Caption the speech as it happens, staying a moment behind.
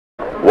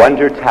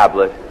Wonder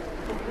Tablet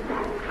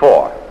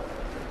 4.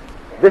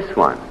 This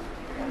one,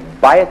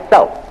 by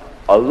itself,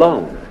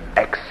 alone,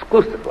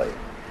 exclusively,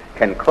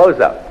 can close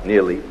up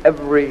nearly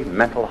every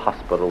mental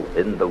hospital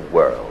in the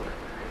world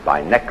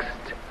by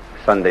next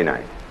Sunday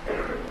night.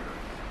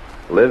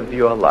 Live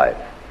your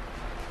life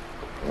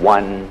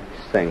one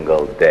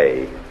single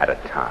day at a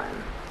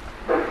time.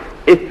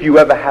 If you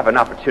ever have an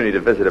opportunity to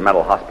visit a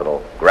mental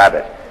hospital, grab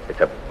it. It's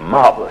a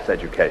marvelous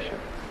education.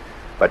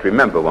 But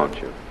remember,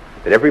 won't you,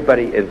 that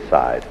everybody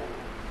inside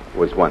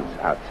was once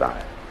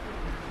outside.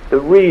 The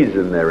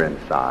reason they're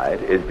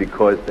inside is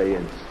because they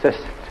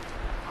insist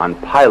on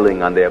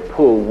piling on their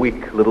poor,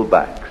 weak little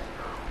backs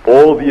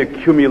all the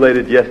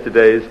accumulated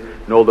yesterdays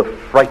and all the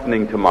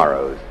frightening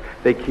tomorrows.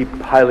 They keep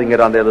piling it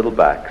on their little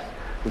backs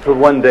until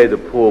one day the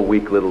poor,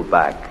 weak little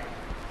back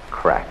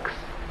cracks.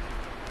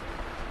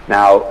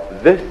 Now,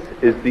 this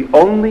is the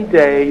only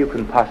day you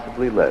can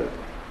possibly live.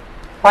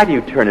 Why do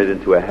you turn it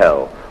into a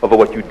hell over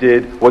what you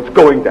did, what's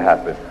going to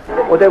happen?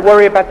 Or they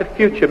worry about the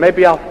future.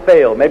 Maybe I'll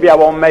fail. Maybe I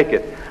won't make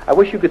it. I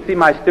wish you could see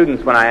my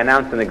students when I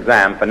announce an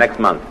exam for next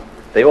month.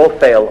 They all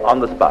fail on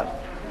the spot.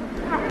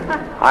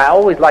 I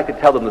always like to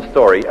tell them the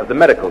story of the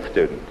medical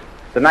student.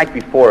 The night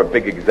before a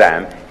big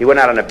exam, he went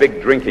out on a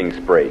big drinking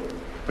spree.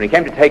 When he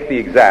came to take the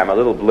exam, a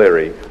little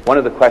bleary, one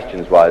of the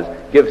questions was,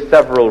 give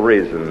several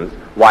reasons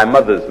why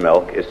mother's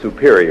milk is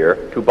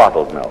superior to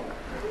bottled milk.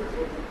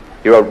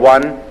 He wrote,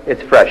 1,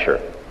 it's fresher.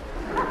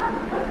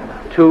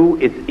 2,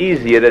 it's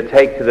easier to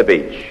take to the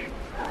beach.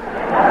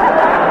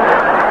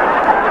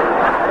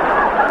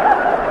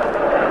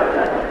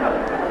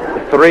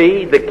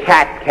 3, the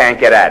cat can't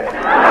get at it.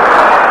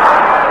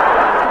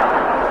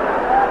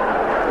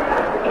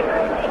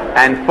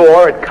 And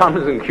 4, it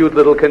comes in cute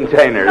little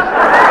containers.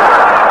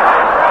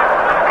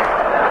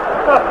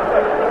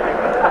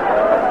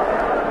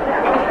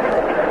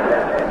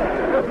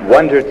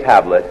 Wonder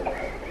Tablet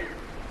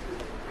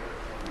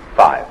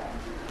 5.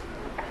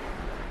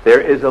 There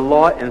is a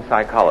law in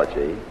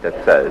psychology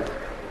that says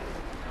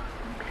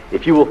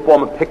if you will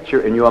form a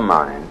picture in your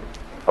mind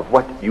of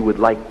what you would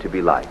like to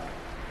be like,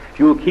 if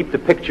you will keep the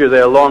picture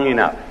there long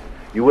enough,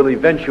 you will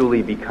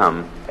eventually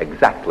become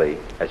exactly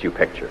as you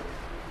picture.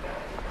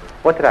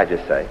 What did I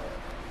just say?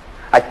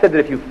 I said that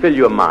if you fill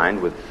your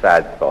mind with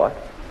sad thoughts,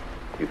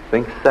 you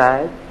think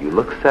sad, you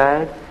look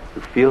sad,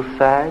 you feel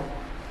sad,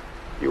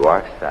 you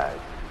are sad.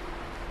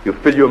 You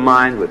fill your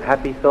mind with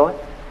happy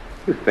thoughts,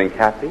 you think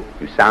happy,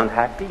 you sound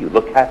happy, you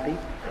look happy,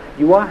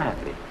 you are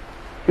happy.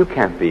 You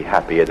can't be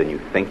happier than you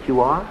think you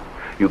are.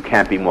 You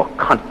can't be more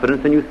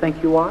confident than you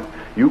think you are.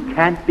 You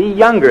can't be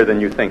younger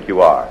than you think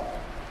you are.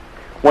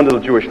 One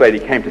little Jewish lady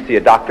came to see a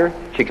doctor.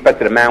 She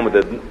expected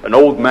an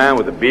old man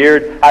with a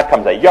beard. Out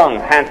comes a young,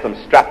 handsome,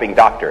 strapping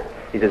doctor.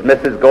 He says,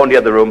 Mrs., go in the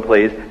other room,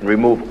 please, and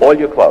remove all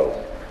your clothes.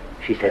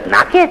 She said,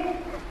 naked?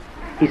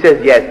 He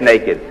says, yes,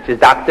 naked. She says,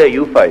 doctor,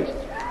 you first.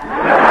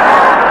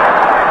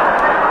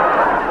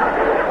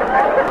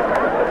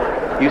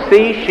 You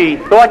see, she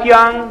thought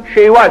young,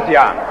 she was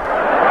young.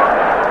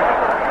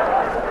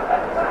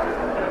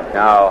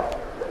 Now,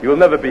 you will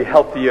never be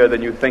healthier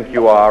than you think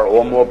you are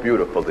or more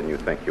beautiful than you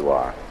think you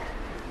are.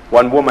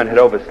 One woman had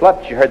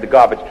overslept. She heard the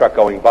garbage truck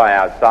going by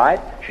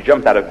outside. She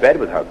jumped out of bed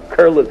with her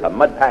curlers, her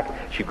mud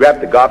pack. She grabbed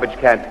the garbage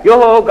can.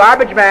 Yo-ho,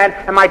 garbage man,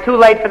 am I too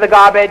late for the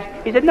garbage?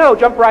 He said, no,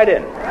 jump right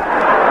in.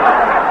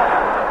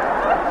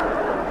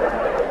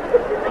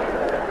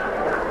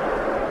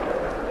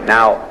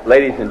 Now,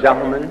 ladies and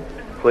gentlemen,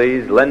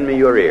 please lend me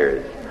your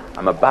ears.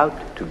 I'm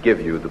about to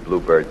give you the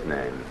bluebird's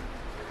name.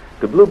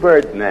 The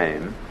bluebird's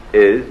name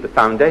is the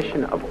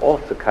foundation of all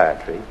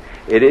psychiatry.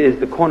 It is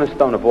the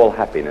cornerstone of all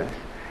happiness.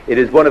 It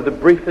is one of the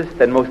briefest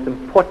and most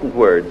important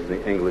words in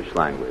the English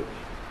language.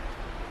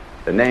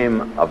 The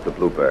name of the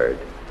bluebird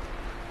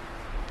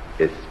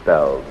is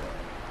spelled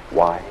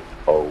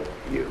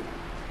Y-O-U.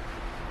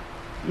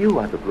 You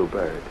are the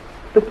bluebird.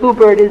 The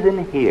bluebird is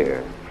in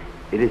here.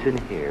 It is in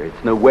here. It's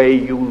in the way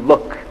you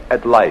look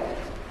at life.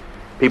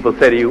 People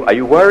say to you, are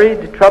you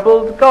worried,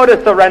 troubled? Go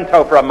to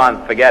Sorrento for a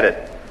month, forget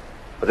it.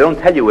 What they don't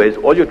tell you is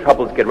all your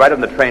troubles get right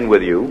on the train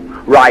with you,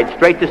 ride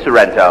straight to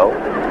Sorrento,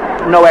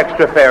 no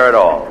extra fare at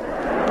all.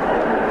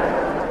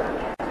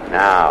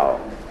 Now,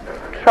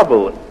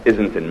 trouble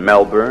isn't in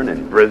Melbourne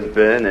and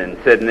Brisbane and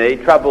Sydney.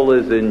 Trouble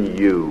is in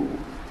you.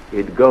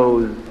 It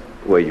goes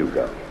where you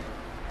go.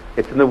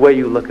 It's in the way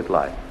you look at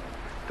life,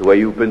 the way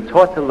you've been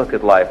taught to look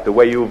at life, the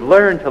way you've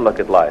learned to look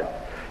at life.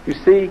 You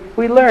see,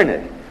 we learn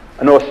it.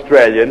 An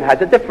Australian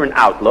has a different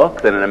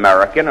outlook than an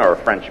American or a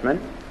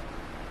Frenchman.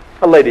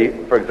 A lady,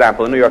 for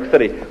example, in New York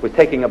City, was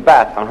taking a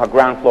bath on her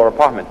ground floor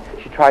apartment.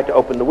 She tried to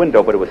open the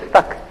window, but it was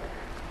stuck.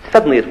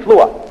 Suddenly it flew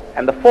up,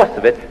 and the force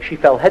of it, she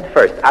fell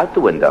headfirst out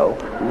the window,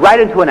 right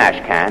into an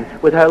ash can,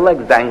 with her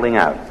legs dangling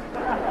out.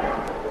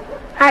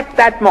 At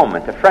that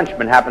moment, a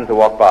Frenchman happened to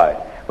walk by.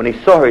 When he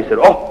saw her, he said,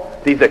 oh,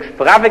 these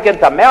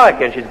extravagant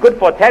Americans, she's good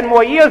for 10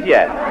 more years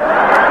yet.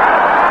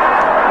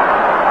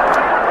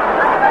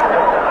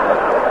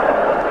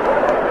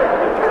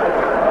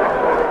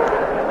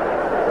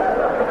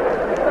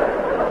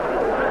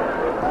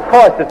 Of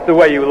course, it's the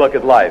way you look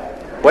at life.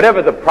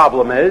 Whatever the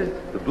problem is,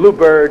 the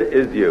bluebird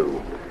is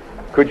you.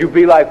 Could you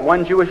be like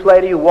one Jewish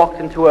lady who walked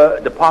into a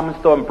department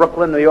store in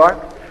Brooklyn, New York?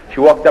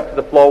 She walked up to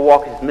the floor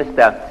walker and said,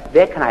 "Mister,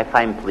 where can I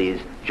find,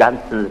 please,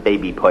 Johnson's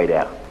baby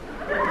powder?"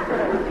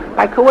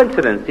 By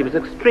coincidence, he was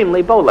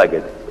extremely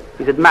bow-legged.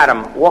 He said,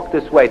 "Madam, walk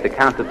this way to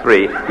count to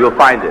 3. You'll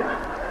find it."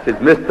 She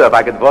said, "Mister, if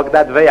I could walk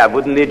that way, I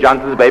wouldn't need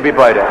Johnson's baby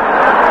powder."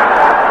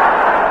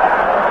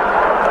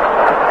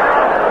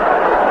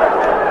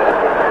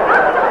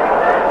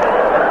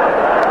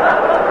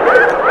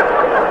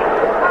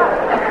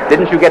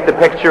 Didn't you get the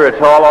picture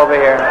at all over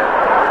here?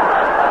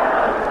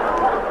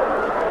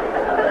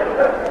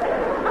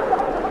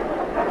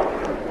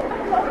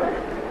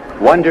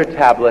 Wonder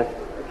tablet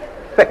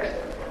 6.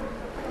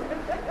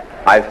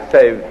 I've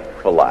saved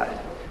for last.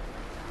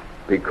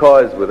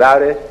 Because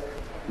without it,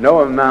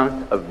 no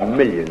amount of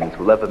millions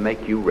will ever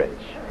make you rich.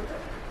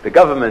 The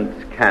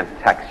government can't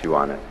tax you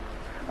on it.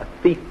 A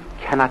thief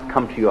cannot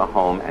come to your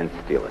home and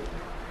steal it.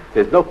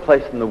 There's no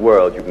place in the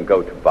world you can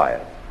go to buy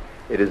it.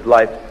 It is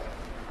life's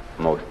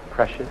most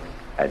precious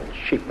and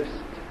cheapest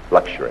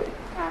luxury.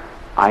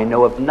 I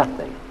know of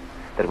nothing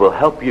that will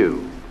help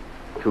you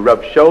to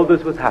rub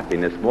shoulders with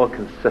happiness more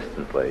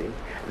consistently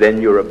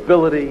than your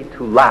ability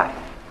to laugh.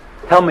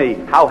 Tell me,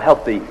 how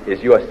healthy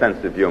is your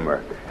sense of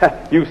humor?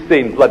 You've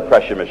seen blood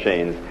pressure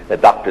machines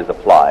that doctors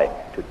apply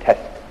to test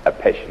a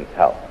patient's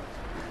health.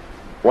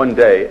 One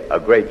day, a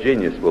great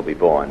genius will be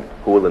born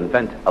who will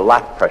invent a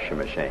laugh pressure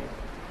machine.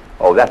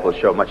 Oh, that will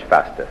show much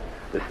faster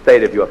the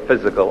state of your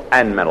physical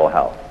and mental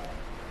health.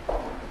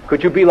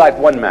 Could you be like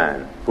one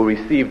man who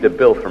received a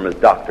bill from his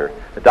doctor?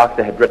 The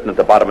doctor had written at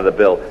the bottom of the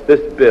bill,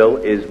 "This bill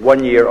is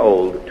 1 year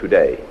old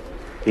today."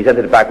 He sent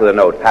it back with a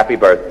note, "Happy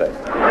birthday."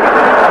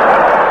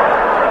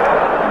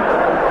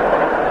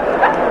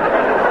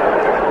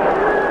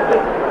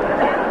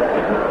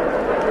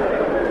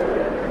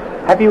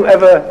 Have you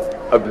ever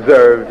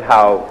observed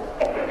how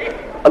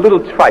a little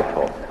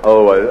trifle,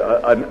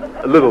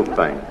 a little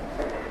thing,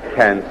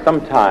 can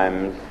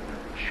sometimes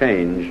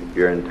change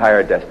your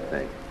entire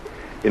destiny?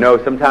 You know,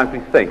 sometimes we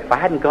think, if I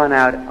hadn't gone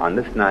out on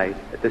this night,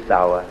 at this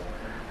hour,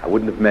 I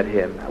wouldn't have met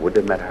him, I wouldn't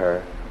have met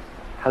her.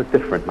 How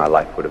different my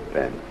life would have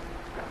been.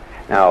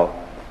 Now,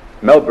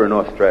 Melbourne,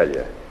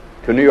 Australia,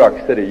 to New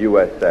York City,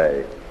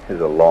 USA, is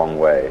a long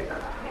way.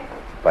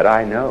 But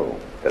I know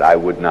that I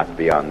would not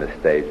be on this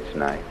stage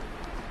tonight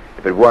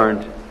if it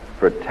weren't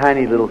for a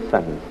tiny little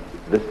sentence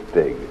this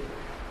big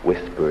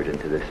whispered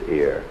into this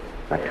ear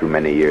not too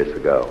many years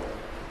ago.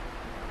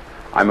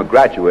 I'm a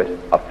graduate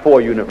of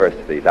 4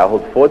 universities. I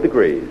hold 4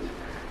 degrees.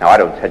 Now, I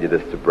don't tell you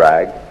this to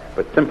brag,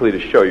 but simply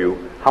to show you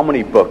how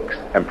many books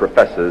and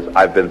professors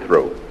I've been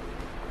through.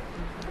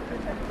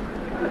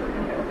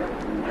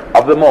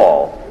 Of them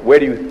all, where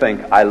do you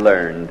think I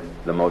learned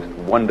the most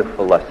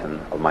wonderful lesson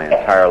of my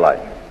entire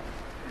life?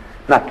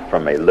 Not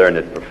from a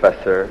learned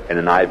professor in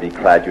an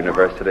ivy-clad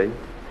university,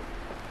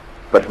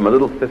 but from a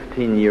little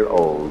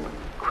 15-year-old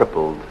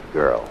crippled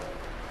girl.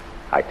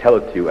 I tell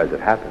it to you as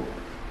it happened.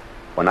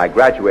 When I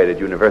graduated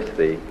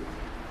university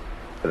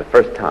for the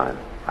first time,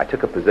 I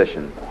took a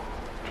position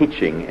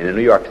teaching in a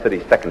New York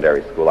City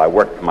secondary school. I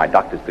worked for my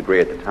doctor's degree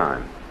at the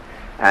time.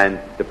 And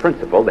the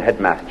principal, the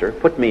headmaster,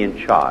 put me in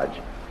charge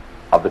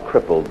of the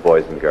crippled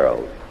boys and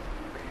girls.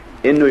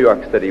 In New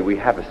York City, we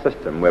have a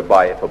system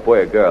whereby if a boy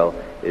or girl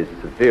is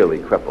severely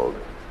crippled,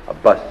 a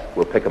bus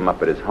will pick him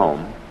up at his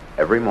home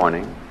every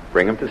morning,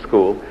 bring him to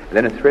school, and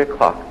then at 3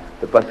 o'clock,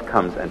 the bus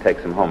comes and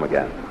takes him home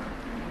again.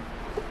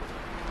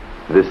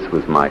 This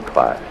was my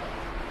class.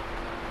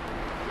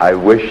 I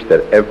wish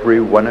that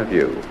every one of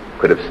you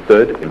could have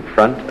stood in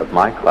front of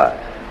my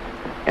class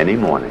any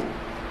morning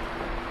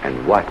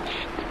and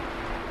watched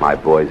my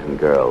boys and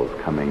girls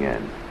coming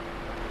in.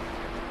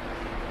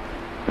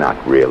 Not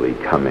really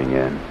coming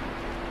in.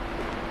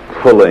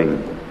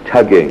 Pulling,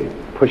 tugging,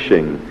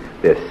 pushing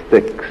their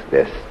sticks,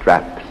 their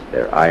straps,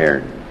 their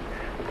irons,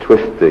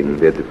 twisting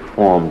their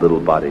deformed little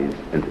bodies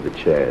into the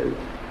chairs.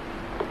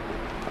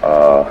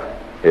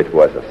 It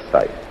was a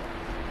sight.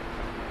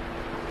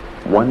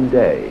 One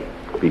day,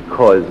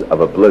 because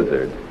of a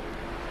blizzard,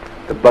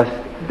 the bus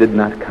did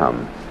not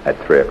come at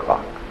 3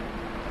 o'clock.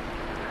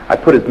 I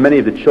put as many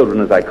of the children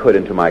as I could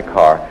into my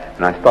car,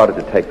 and I started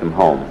to take them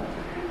home.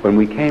 When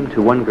we came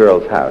to one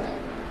girl's house,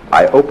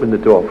 I opened the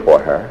door for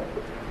her,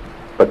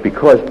 but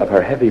because of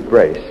her heavy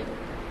brace,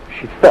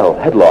 she fell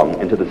headlong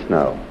into the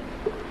snow.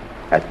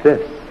 At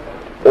this,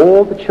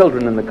 all the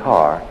children in the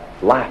car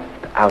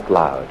laughed out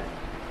loud.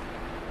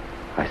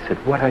 I said,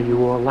 "What are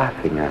you all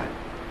laughing at?"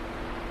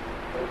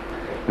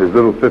 This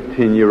little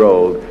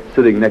 15-year-old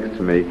sitting next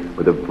to me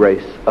with a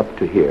brace up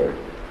to here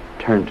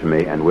turned to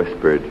me and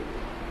whispered,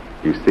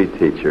 "You see,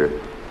 teacher,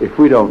 if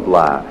we don't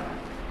laugh,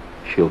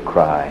 she'll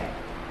cry."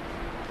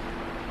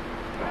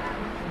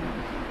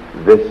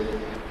 This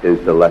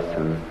is the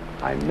lesson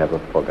I never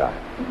forgot.